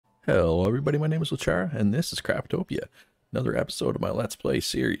Hello everybody, my name is Lachara, and this is Craftopia. Another episode of my Let's Play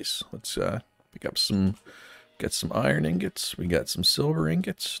series. Let's pick up get some iron ingots. We got some silver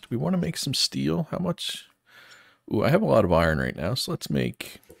ingots. Do we want to make some steel? How much? Ooh, I have a lot of iron right now, so let's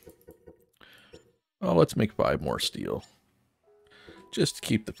make 5 more steel. Just to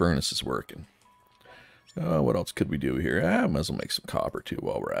keep the furnaces working. What else could we do here? Might as well make some copper too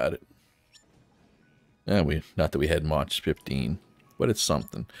while we're at it. Not that we had much, 15. But it's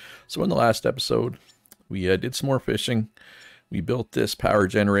something. So in the last episode, we did some more fishing. We built this power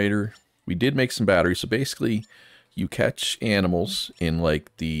generator. We did make some batteries. So basically, you catch animals in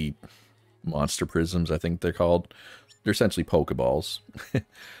like the monster prisms, I think they're called. They're essentially Pokeballs.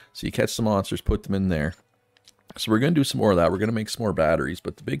 So you catch the monsters, put them in there. So we're going to do some more of that. We're going to make some more batteries.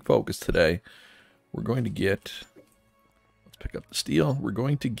 But the big focus today, we're going to get... Let's pick up the steel. We're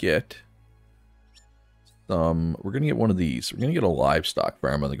going to get... we're going to get one of these. We're going to get a livestock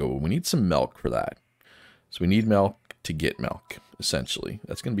farm on the go. We need some milk for that. So we need milk to get milk, essentially.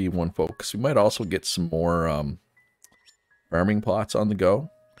 That's going to be one focus. We might also get some more farming plots on the go.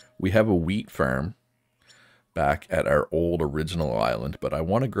 We have a wheat farm back at our old original island, but I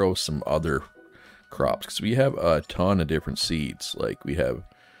want to grow some other crops because we have a ton of different seeds. Like we have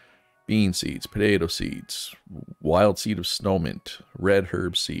bean seeds, potato seeds, wild seed of snowmint, red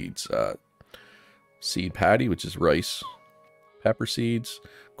herb seeds, seed patty, which is rice, pepper seeds,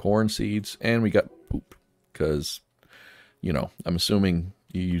 corn seeds, and we got poop because, you know, I'm assuming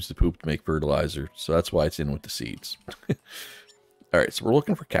you use the poop to make fertilizer, so that's why it's in with the seeds. All right, so we're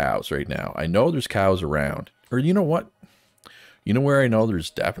looking for cows right now. I know there's cows around. Or you know what? You know where I know there's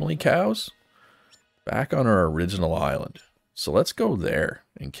definitely cows? Back on our original island. So let's go there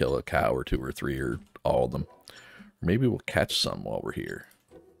and kill a cow or 2 or 3 or all of them. Or maybe we'll catch some while we're here.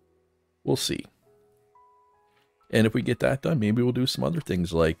 We'll see. And if we get that done, maybe we'll do some other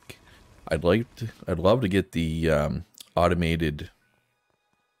things like I'd love to get the automated,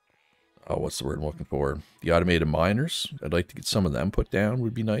 oh, what's the word I'm looking for? The automated miners. I'd like to get some of them put down,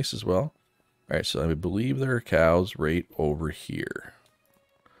 would be nice as well. All right, so I believe there are cows right over here.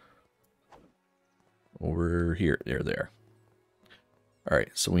 Over here, they're there. All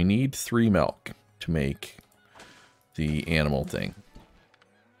right, so we need 3 milk to make the animal thing.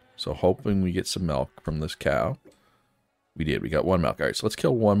 So hoping we get some milk from this cow. We did. We got 1 milk. All right, so let's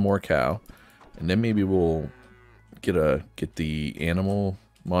kill 1 more cow, and then maybe we'll get the animal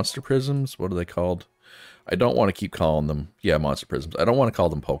monster prisms. What are they called? I don't want to keep calling them. Yeah, monster prisms. I don't want to call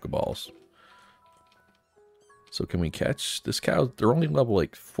them Pokeballs. So can we catch this cow? They're only level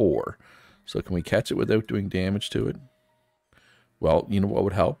like 4. So can we catch it without doing damage to it? Well, you know what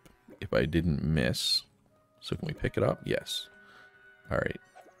would help if I didn't miss. So can we pick it up? Yes. All right.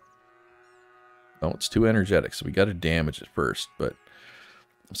 No, it's too energetic, so we got to damage it first, but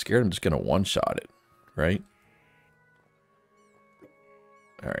I'm scared I'm just going to one-shot it, right?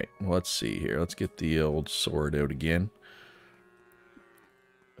 All right, well, let's see here. Let's get the old sword out again.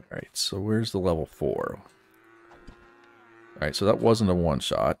 All right, so where's the level 4? All right, so that wasn't a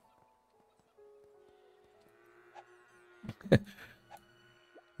one-shot.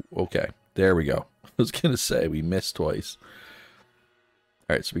 Okay, there we go. I was going to say, we missed twice.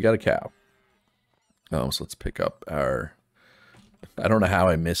 All right, so we got a cow. So let's pick up our... I don't know how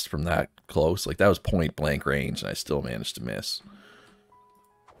I missed from that close. Like, that was point blank range, and I still managed to miss.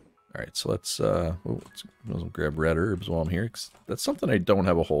 Alright, so let's grab red herbs while I'm here, 'cause that's something I don't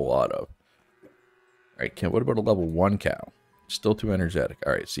have a whole lot of. Alright, what about a level 1 cow? Still too energetic.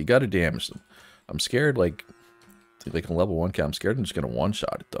 Alright, so you gotta damage them. I'm scared, like a level 1 cow, I'm scared I'm just gonna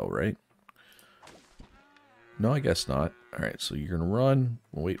one-shot it, though, right? No, I guess not. Alright, so you're gonna run.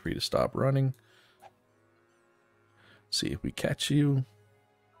 We'll wait for you to stop running. See if we catch you.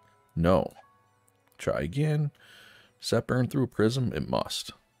 No. Try again. Does that burn through a prism? It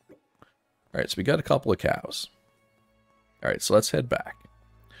must. Alright, so we got a couple of cows. Alright, so let's head back.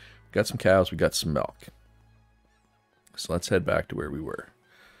 We got some cows, we got some milk. So let's head back to where we were.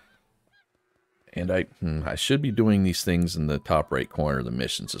 And I should be doing these things in the top right corner of the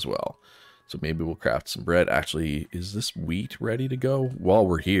missions as well. So maybe we'll craft some bread. Actually, is this wheat ready to go? While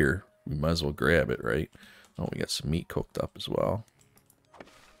we're here, we might as well grab it, right? Oh, we got some meat cooked up as well.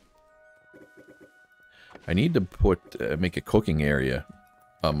 I need to make a cooking area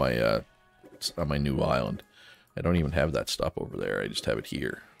on my new island. I don't even have that stuff over there. I just have it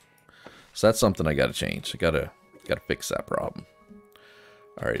here. So that's something I got to change. I gotta fix that problem.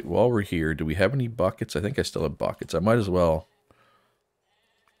 All right. While we're here, do we have any buckets? I think I still have buckets. I might as well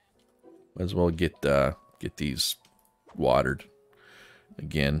get these watered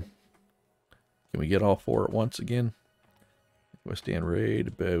again. Can we get all 4 at once again? I stand right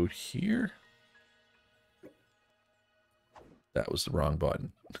about here? That was the wrong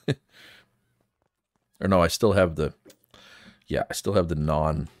button. Or no, I still have the... Yeah, I still have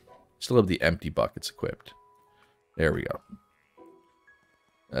the still have the empty buckets equipped. There we go.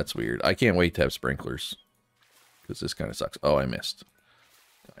 That's weird. I can't wait to have sprinklers. Because this kind of sucks. Oh, I missed.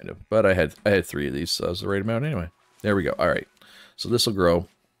 Kind of. But I had 3 of these, so that was the right amount anyway. There we go. All right. So this will grow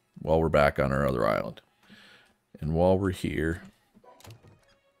while we're back on our other island. And while we're here,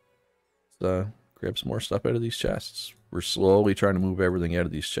 let's grab some more stuff out of these chests. We're slowly trying to move everything out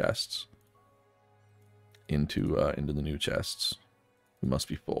of these chests into the new chests. We must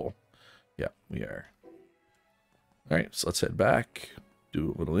be full. Yeah, we are. All right, so let's head back,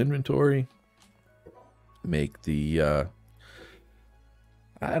 do a little inventory, make the I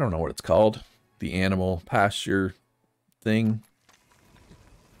don't know what it's called, the animal pasture thing.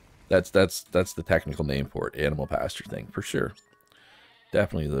 That's the technical name for it, animal pasture thing, for sure.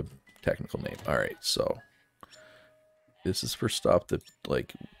 Definitely the technical name. All right, so this is for stuff that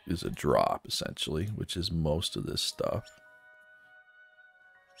like is a drop essentially, which is most of this stuff.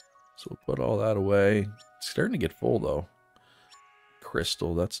 So we'll put all that away. It's starting to get full though.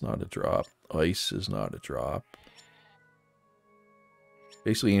 Crystal, that's not a drop. Ice is not a drop.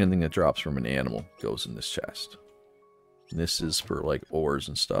 Basically anything that drops from an animal goes in this chest. And this is for like ores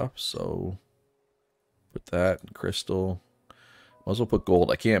and stuff, so put that in crystal. Might as well put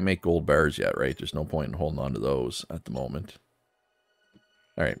gold. I can't make gold bars yet, right? There's no point in holding on to those at the moment.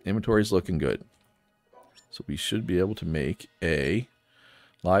 Alright, inventory's looking good. So we should be able to make a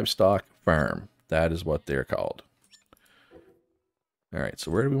livestock farm. That is what they're called. Alright, so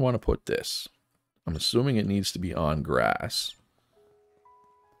where do we want to put this? I'm assuming it needs to be on grass.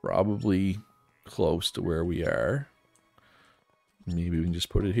 Probably close to where we are. Maybe we can just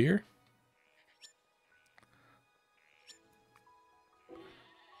put it here.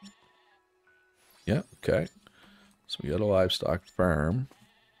 Yeah, okay. So we got a livestock farm.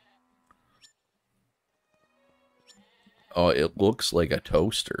 Oh, it looks like a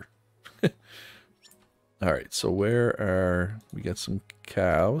toaster. Alright, so where are... We got some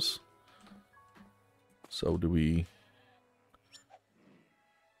cows. So do we...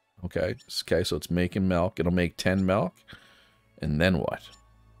 Okay, so it's making milk. It'll make 10 milk. And then what?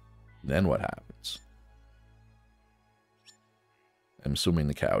 Then what happens? I'm assuming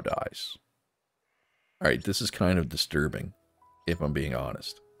the cow dies. Alright, this is kind of disturbing, if I'm being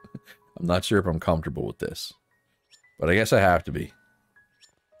honest. I'm not sure if I'm comfortable with this. But I guess I have to be.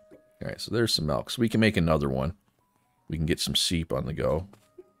 Alright, so there's some milk. So we can make another one. We can get some sheep on the go.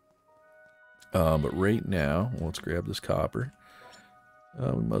 But right now, let's grab this copper.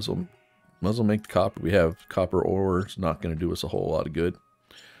 We might as well make the copper. We have copper ore. It's not going to do us a whole lot of good.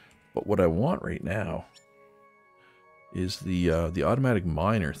 But what I want right now is the automatic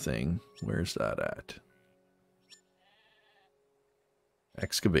miner thing. Where's that at?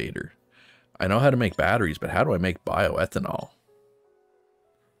 Excavator. I know how to make batteries, but how do I make bioethanol?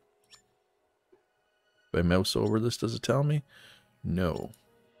 If I mouse over this, does it tell me? No.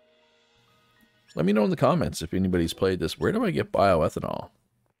 Let me know in the comments if anybody's played this. Where do I get bioethanol?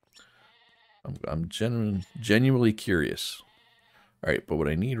 I'm genuinely curious. Alright, but what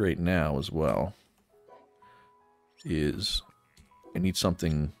I need right now as well is I need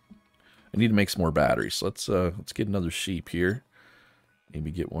something. I need to make some more batteries. So let's get another sheep here.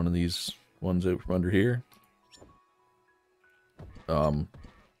 Maybe get one of these ones out from under here.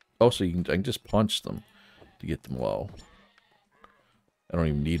 Also, I can just punch them to get them low. I don't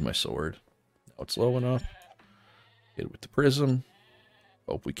even need my sword. Now it's low enough. Hit it with the prism.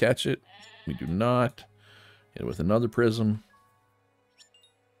 Hope we catch it. We do not. Hit it with another prism.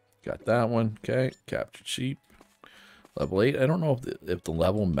 Got that one. Okay. Captured sheep. Level 8. I don't know if the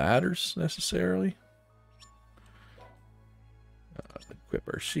level matters necessarily. Equip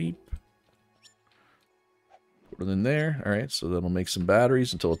our sheep. Put it in there. Alright, so that'll make some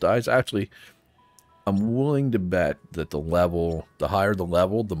batteries until it dies. Actually, I'm willing to bet that the higher the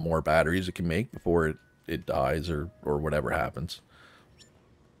level, the more batteries it can make before it dies or whatever happens.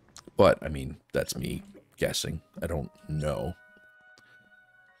 But, I mean, that's me guessing. I don't know.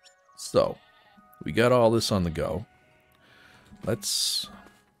 So, we got all this on the go. Let's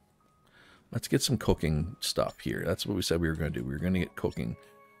get some cooking stuff here. That's what we said we were going to do. We were going to get cooking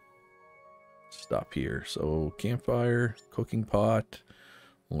stuff here. So, campfire, cooking pot,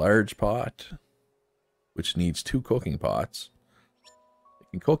 large pot, which needs 2 cooking pots. You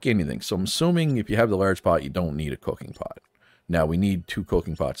can cook anything. So, I'm assuming if you have the large pot, you don't need a cooking pot. Now, we need 2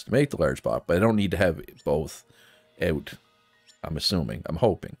 cooking pots to make the large pot, but I don't need to have both out. I'm assuming. I'm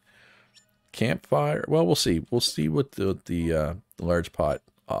hoping. campfire. Well, we'll see. We'll see what the large pot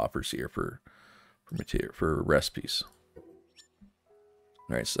offers here for material, for recipes.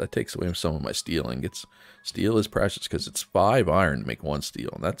 All right, so that takes away some of my stealing. Steel is precious because it's 5 iron to make 1 steel,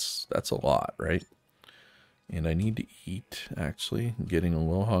 and that's a lot, right? And I need to eat. Actually, I'm getting a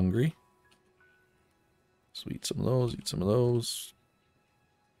little hungry. So eat some of those. Eat some of those.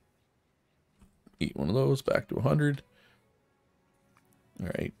 Eat one of those. Back to 100. All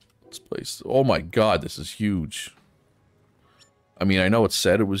right, let's place. Oh my God, this is huge. I mean, I know it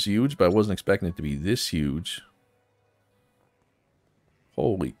said it was huge, but I wasn't expecting it to be this huge.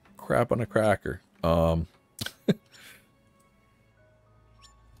 Holy crap on a cracker.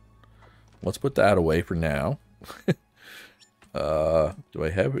 Let's put that away for now. Do I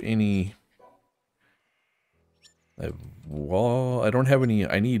have any... I don't have any...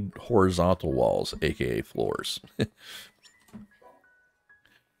 I need horizontal walls, aka floors.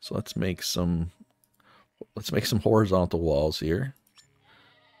 So let's make some horizontal walls here.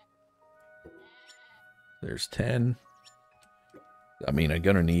 There's 10. I mean, I'm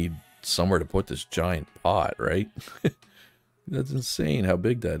gonna need somewhere to put this giant pot, right? That's insane how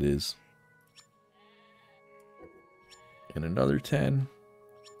big that is. And another 10.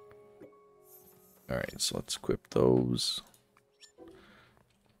 Alright, so let's equip those.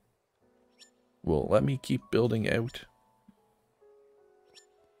 Will it let me keep building out?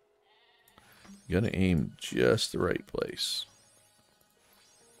 Gonna aim just the right place.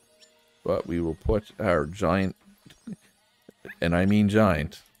 But we will put our giant, and I mean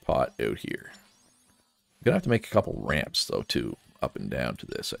giant, pot out here. I'm gonna have to make a couple ramps though too, up and down to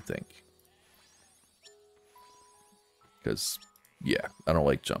this, I think. Because, yeah, I don't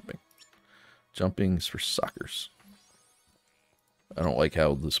like jumping. Jumping's for suckers. I don't like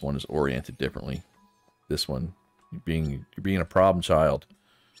how this one is oriented differently. This one, you're being a problem child.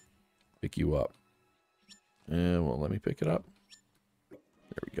 Pick you up. And well, let me pick it up. There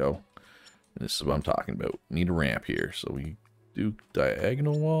we go. And this is what I'm talking about. Need a ramp here. So we do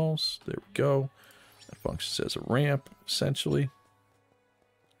diagonal walls. There we go. That functions as a ramp, essentially.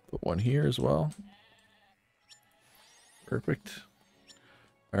 Put one here as well. Perfect.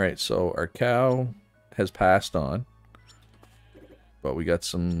 Alright, so our cow has passed on. But we got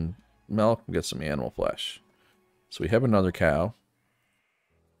some milk, we got some animal flesh. So we have another cow.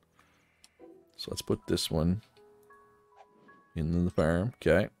 So let's put this one in the farm.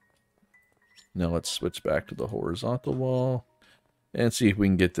 Okay. Now let's switch back to the horizontal wall and see if we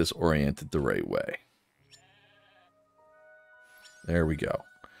can get this oriented the right way. There we go.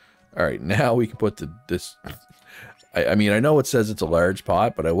 All right, now we can put this. I mean, I know it says it's a large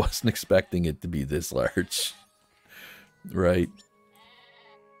pot, but I wasn't expecting it to be this large. Right.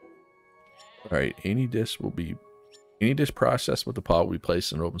 All right, any dish processed with the pot will be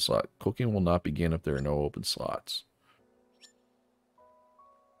placed in an open slot. Cooking will not begin if there are no open slots.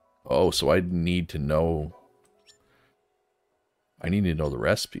 Oh, so I need to know the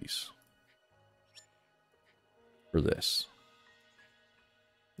recipes for this.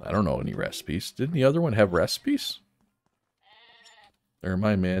 I don't know any recipes. Didn't the other one have recipes? Or am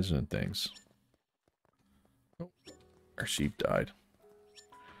I imagining things? Oh, our sheep died.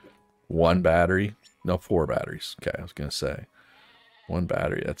 1 battery. No, 4 batteries. Okay, I was going to say. 1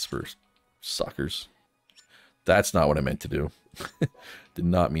 battery. That's for suckers. That's not what I meant to do. Did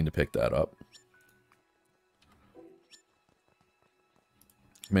not mean to pick that up.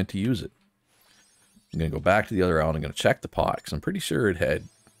 I meant to use it. I'm going to go back to the other island. I'm going to check the pot, because I'm pretty sure it had...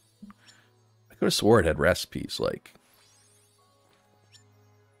 I could have swore it had recipes, like...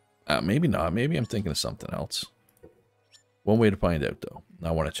 maybe not. Maybe I'm thinking of something else. One way to find out, though.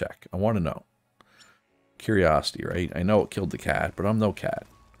 I want to check. I want to know. Curiosity, right? I know it killed the cat, but I'm no cat.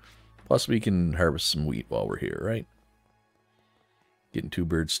 Plus, we can harvest some wheat while we're here, right? Getting 2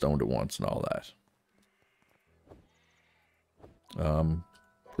 birds stoned at once and all that.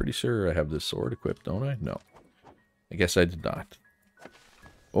 Pretty sure I have this sword equipped, don't I? No. I guess I did not.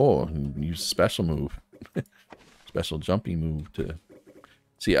 Oh, use a special move. Special jumping move to...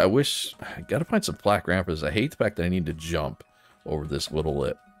 See, I gotta find some flat ramps. I hate the fact that I need to jump over this little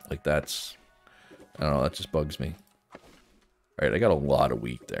lip. Like, that's... I don't know, that just bugs me. Alright, I got a lot of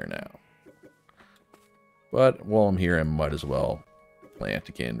wheat there now. But while I'm here, I might as well plant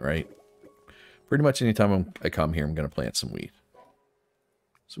again, right? Pretty much anytime I come here, I'm going to plant some wheat.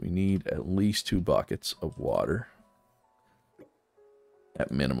 So we need at least 2 buckets of water.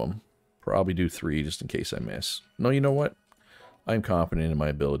 At minimum. Probably do 3 just in case I miss. No, you know what? I'm confident in my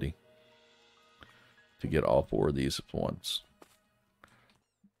ability to get all 4 of these at once.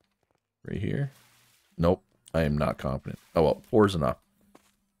 Right here. Nope. I am not confident. Oh, well, 4 is enough.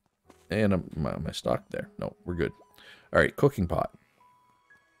 And am I stock there? No, we're good. All right, cooking pot.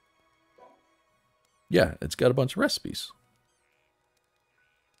 Yeah, it's got a bunch of recipes.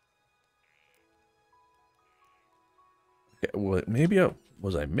 Okay, well, maybe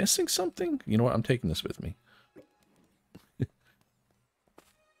was I missing something? You know what? I'm taking this with me.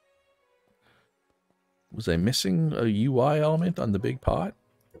 Was I missing a UI element on the big pot?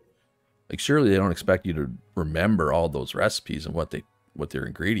 Like, surely they don't expect you to remember all those recipes and what their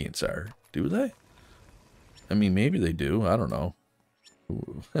ingredients are, do they? I mean, maybe they do. I don't know.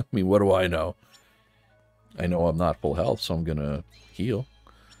 I mean, what do I know? I know I'm not full health, so I'm gonna heal.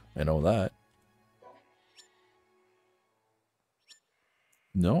 I know that.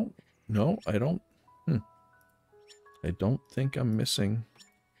 No, I don't. I don't think I'm missing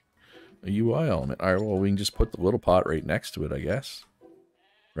a UI element. All right, well, we can just put the little pot right next to it, I guess.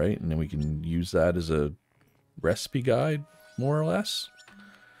 Right? And then we can use that as a recipe guide, more or less.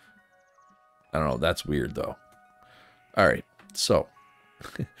 I don't know. That's weird, though. All right, so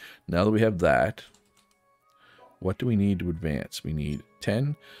now that we have that, what do we need to advance? We need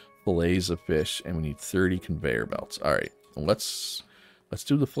 10 fillets of fish, and we need 30 conveyor belts. All right, let's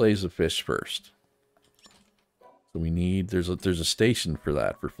do the fillets of fish first. So we need, there's a station for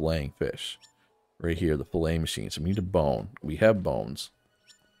that, for filleting fish. Right here, the fillet machine. So we need a bone. We have bones.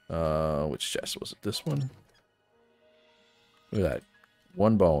 Which chest was it? This one? Look at that.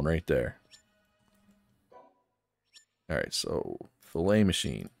 One bone right there. Alright, so fillet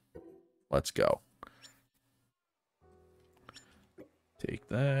machine. Let's go. Take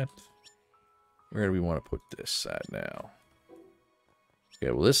that. Where do we want to put this at now?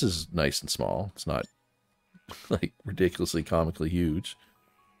 Okay, well, this is nice and small. It's not like ridiculously comically huge.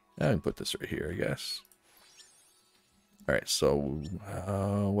 I can put this right here, I guess. Alright, so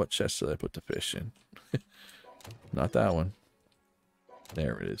what chest did I put the fish in? Not that one.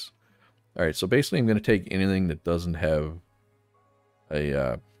 There it is. Alright, so basically I'm going to take anything that doesn't have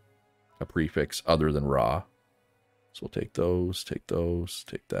a prefix other than raw. So we'll take those, take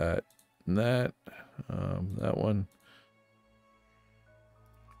that, and that. That one.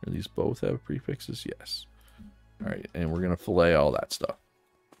 Do these both have prefixes? Yes. Alright, and we're going to fillet all that stuff.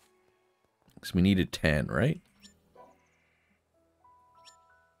 Because we needed 10, right?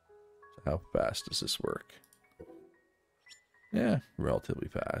 So how fast does this work? Yeah, relatively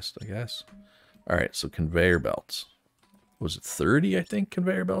fast, I guess. Alright, so conveyor belts. Was it 30, I think,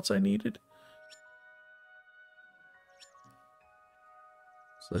 conveyor belts I needed?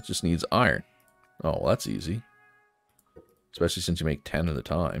 So that just needs iron. Oh, well, that's easy. Especially since you make 10 at a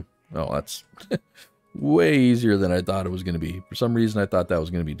time. Oh, that's way easier than I thought it was going to be. For some reason, I thought that was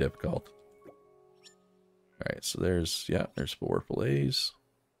going to be difficult. Alright, so there's 4 fillets.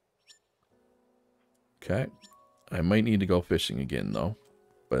 Okay. I might need to go fishing again, though.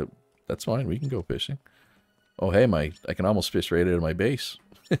 But that's fine. We can go fishing. Oh, hey, I can almost fish right out of my base.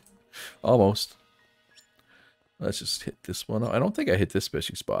 Almost. Let's just hit this one. I don't think I hit this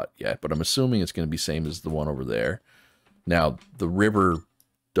fishing spot yet, but I'm assuming it's going to be same as the one over there. Now, the river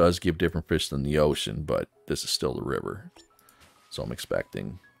does give different fish than the ocean, but this is still the river. So I'm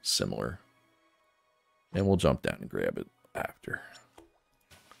expecting similar. And we'll jump down and grab it after.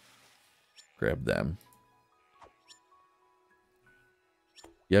 Grab them.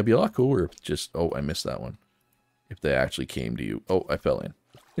 Yeah, it'd be a lot cooler if just... Oh, I missed that one. If they actually came to you. Oh, I fell in.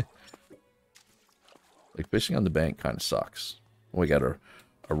 Like, fishing on the bank kind of sucks. We got a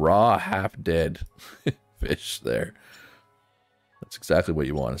raw, half-dead fish there. That's exactly what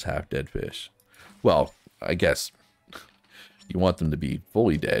you want, is half-dead fish. Well, I guess you want them to be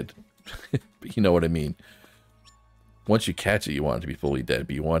fully dead. But you know what I mean. Once you catch it, you want it to be fully dead,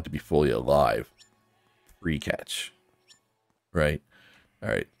 but you want it to be fully alive. Pre-catch. Right?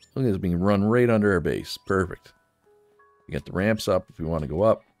 Alright. Look at this being run right under our base. Perfect. We get the ramps up if we want to go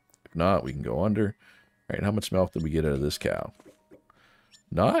up. If not, we can go under. Alright, how much milk did we get out of this cow?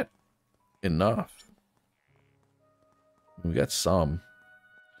 Not enough. We got some.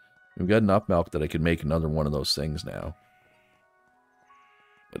 We've got enough milk that I could make another one of those things now.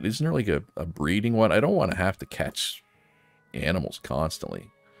 But isn't there like a breeding one? I don't want to have to catch animals constantly.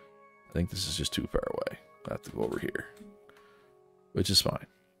 I think this is just too far away. I have to go over here. Which is fine.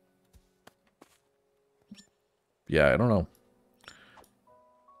 Yeah, I don't know.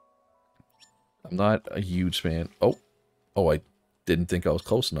 I'm not a huge fan. Oh, I didn't think I was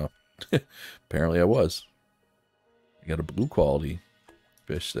close enough. Apparently I was. I got a blue quality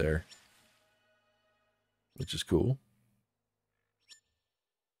fish there. Which is cool.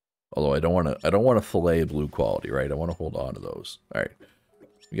 Although I don't want to fillet a blue quality, right? I want to hold on to those. All right.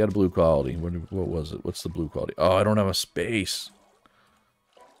 We got a blue quality. What was it? What's the blue quality? Oh, I don't have a space.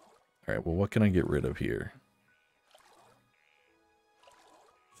 Alright, well, what can I get rid of here?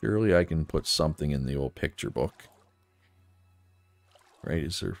 Surely I can put something in the old picture book. Right,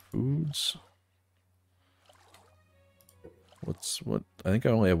 is there foods? What? I think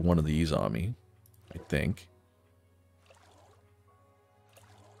I only have one of these on me. I think.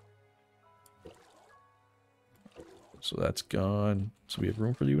 So that's gone. So we have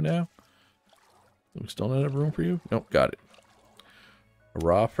room for you now? We still not have room for you? Nope, got it. A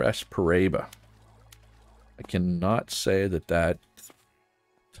raw fresh pareba. I cannot say that that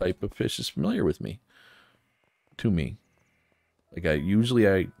type of fish is familiar with me. To me. Like usually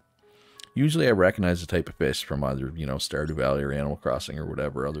I recognize the type of fish from either, you know, Stardew Valley or Animal Crossing or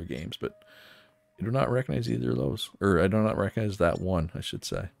whatever other games, but I do not recognize either of those. Or I do not recognize that one, I should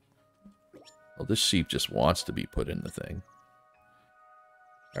say. Well, this sheep just wants to be put in the thing.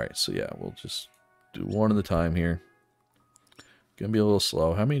 Alright, so yeah, we'll just do one at a time here. Gonna be a little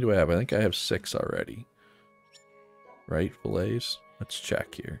slow. How many do I have? I think I have 6 already. Right, fillets? Let's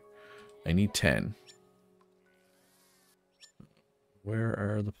check here. I need 10. Where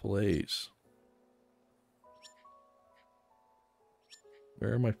are the fillets?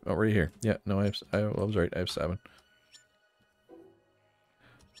 Where am I? Oh, right here. Yeah, no, I was right. I have 7.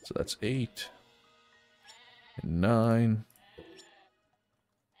 So that's 8. And 9.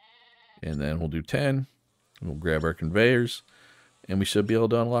 And then we'll do 10. We'll grab our conveyors. And we should be able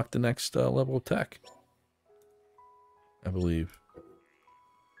to unlock the next level of tech. I believe.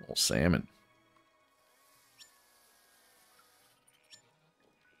 Well, salmon.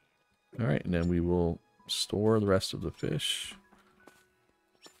 Alright, and then we will store the rest of the fish.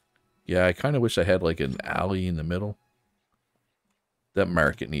 Yeah, I kind of wish I had like an alley in the middle. That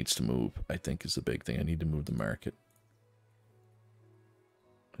market needs to move, I think, is the big thing. I need to move the market.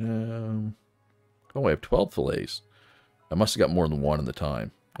 Oh, I have 12 fillets. I must have got more than one in the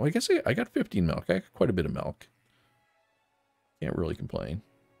time. Oh, I guess I got 15 milk. I got quite a bit of milk. Can't really complain.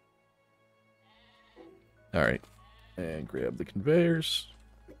 Alright. And grab the conveyors.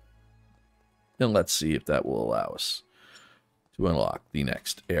 And let's see if that will allow us to unlock the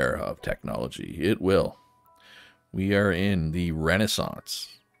next era of technology. It will. We are in the Renaissance.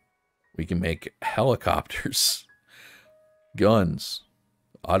 We can make helicopters, guns,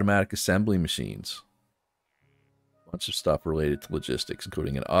 automatic assembly machines. A bunch of stuff related to logistics,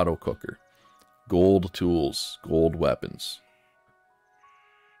 including an auto cooker, gold tools, gold weapons,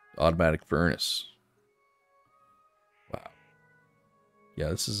 automatic furnace. Wow. Yeah,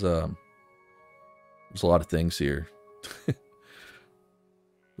 this is there's a lot of things here.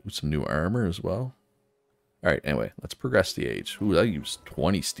 Some new armor as well. Alright, anyway, let's progress the age. Ooh, I used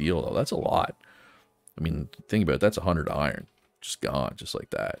 20 steel, though. That's a lot. I mean, think about it. That's 100 iron. Just gone, just like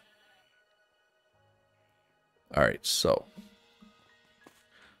that. Alright, so.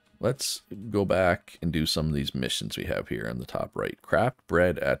 Let's go back and do some of these missions we have here on the top right. Craft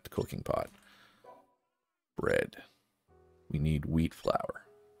bread at the cooking pot. Bread. We need wheat flour.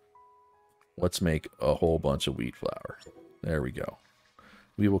 Let's make a whole bunch of wheat flour. There we go.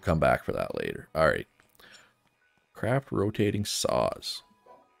 We will come back for that later. Alright. Craft rotating saws.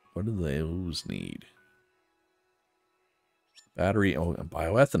 What do those need? Battery, oh, and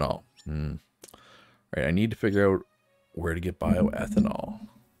bioethanol. Alright, I need to figure out where to get bioethanol.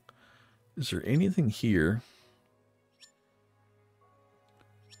 Is there anything here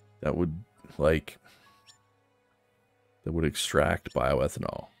that would, like, that would extract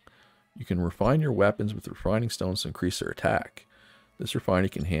bioethanol? You can refine your weapons with refining stones to increase their attack. This refinery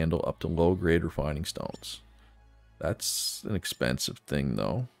can handle up to low-grade refining stones. That's an expensive thing,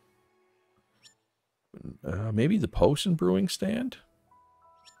 though. Maybe the potion brewing stand?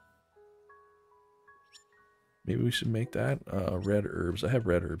 Maybe we should make that. Red herbs. I have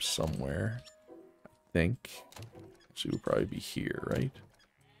red herbs somewhere. I think. Actually, would probably be here, right?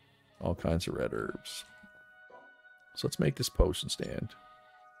 All kinds of red herbs. So let's make this potion stand.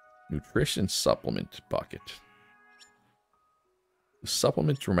 Nutrition supplement bucket. The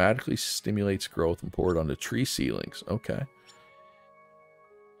supplement dramatically stimulates growth and poured onto tree ceilings. Okay.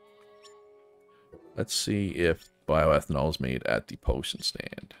 Let's see if bioethanol is made at the potion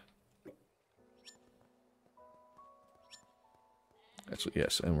stand. Actually,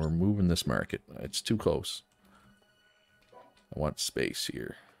 yes, and we're moving this market. It's too close. I want space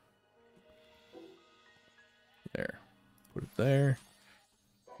here. There. Put it there.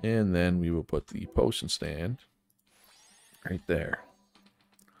 And then we will put the potion stand right there.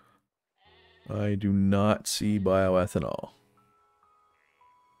 I do not see bioethanol.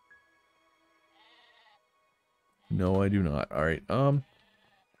 No, I do not. All right.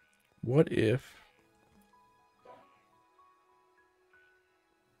 What if...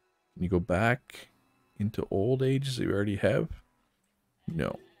 Can you go back into old ages that we already have? No.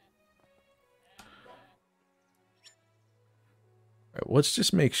 All right, let's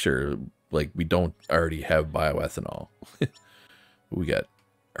just make sure, like, we don't already have bioethanol. We got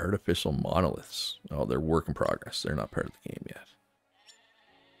artificial monoliths. Oh, they're work in progress. They're not part of the game yet.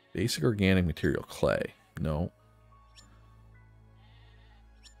 Basic organic material, clay. No.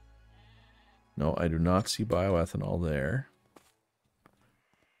 No, I do not see bioethanol there.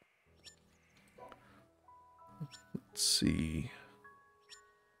 Let's see.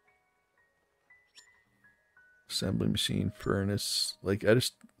 Assembly machine, furnace. Like, I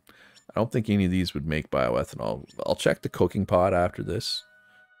don't think any of these would make bioethanol. I'll check the cooking pot after this.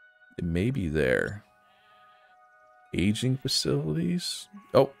 It may be there. Aging facilities.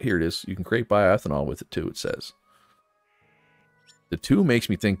 Oh, here it is. You can create bioethanol with it too, it says. The 2 makes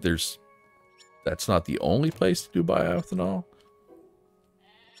me think that's not the only place to do bioethanol.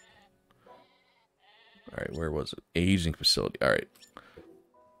 Alright, where was it? Aging facility. Alright.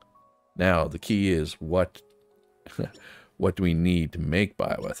 Now, the key is what do we need to make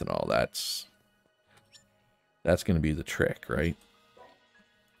bioethanol? That's going to be the trick, right?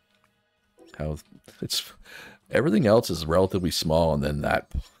 How it's everything else is relatively small, and then that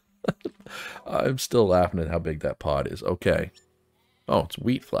I'm still laughing at how big that pot is. Okay. Oh, it's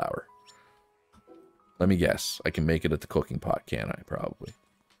wheat flour. Let me guess. I can make it at the cooking pot, can't I? Probably.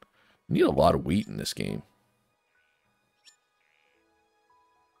 You need a lot of wheat in this game.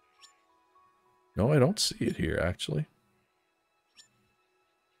 No, I don't see it here, actually.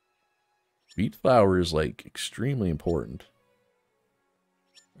 Wheat flour is, like, extremely important.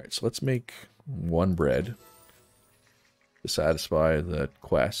 Alright, so let's make 1 bread to satisfy the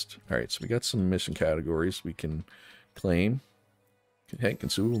quest. Alright, so we got some mission categories we can claim. Hey,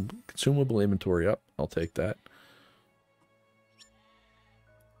 consumable inventory up. I'll take that.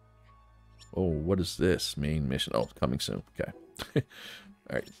 Oh, what is this? Main mission. Oh, coming soon. Okay.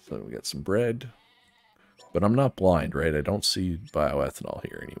 Alright, so we got some bread. But I'm not blind, right? I don't see bioethanol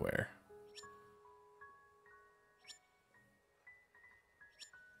here anywhere.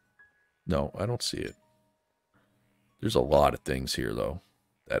 No, I don't see it. There's a lot of things here, though.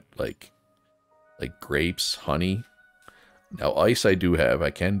 That, like grapes, honey. Now, ice I do have.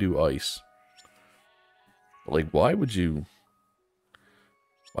 I can do ice. But, like, why would you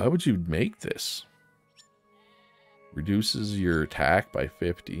make this? Reduces your attack by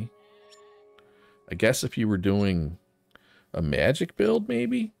 50. I guess if you were doing a magic build,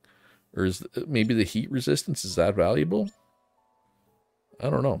 maybe? Or is maybe the heat resistance, is that valuable? I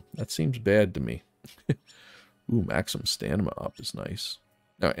don't know. That seems bad to me. Ooh, maximum stamina up is nice.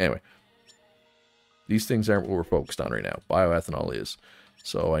 No, anyway. These things aren't what we're focused on right now. Bioethanol is.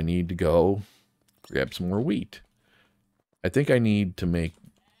 So I need to go grab some more wheat. I think I need to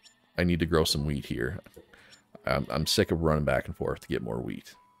grow some wheat here. I'm sick of running back and forth to get more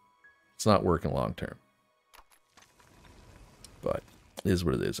wheat. It's not working long term. But it is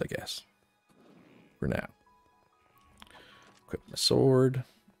what it is, I guess. For now. Equip my sword.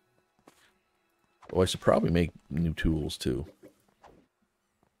 Oh, I should probably make new tools too.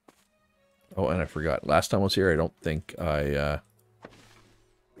 Oh, and I forgot. Last time I was here, I don't think I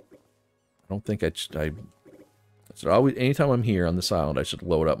should always, anytime I'm here on this island, I should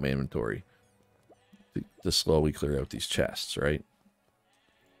load up my inventory to slowly clear out these chests, right?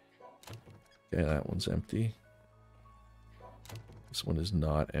 Okay, that one's empty. This one is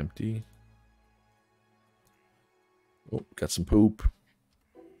not empty. Oh, got some poop.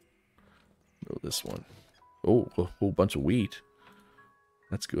 Oh, this one. Oh, a whole bunch of wheat.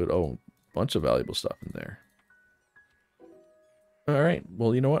 That's good. Oh, bunch of valuable stuff in there. Alright,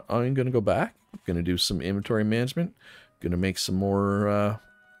 well, you know what? I'm going to go back. I'm going to do some inventory management. Going to make some more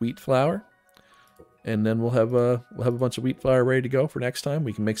wheat flour. And then we'll have a bunch of wheat flour ready to go for next time.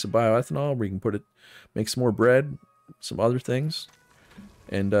 We can make some bioethanol. We can make some more bread, some other things.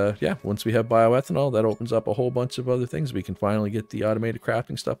 And yeah, once we have bioethanol, that opens up a whole bunch of other things. We can finally get the automated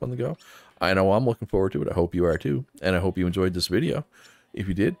crafting stuff on the go. I know I'm looking forward to it. I hope you are too. And I hope you enjoyed this video. If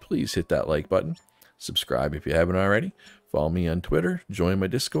you did, please hit that like button. Subscribe if you haven't already. Follow me on Twitter. Join my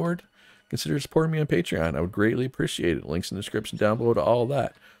Discord. Consider supporting me on Patreon. I would greatly appreciate it. Links in the description down below to all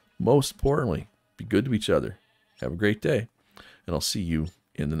that. Most importantly, be good to each other. Have a great day. And I'll see you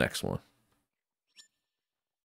in the next one.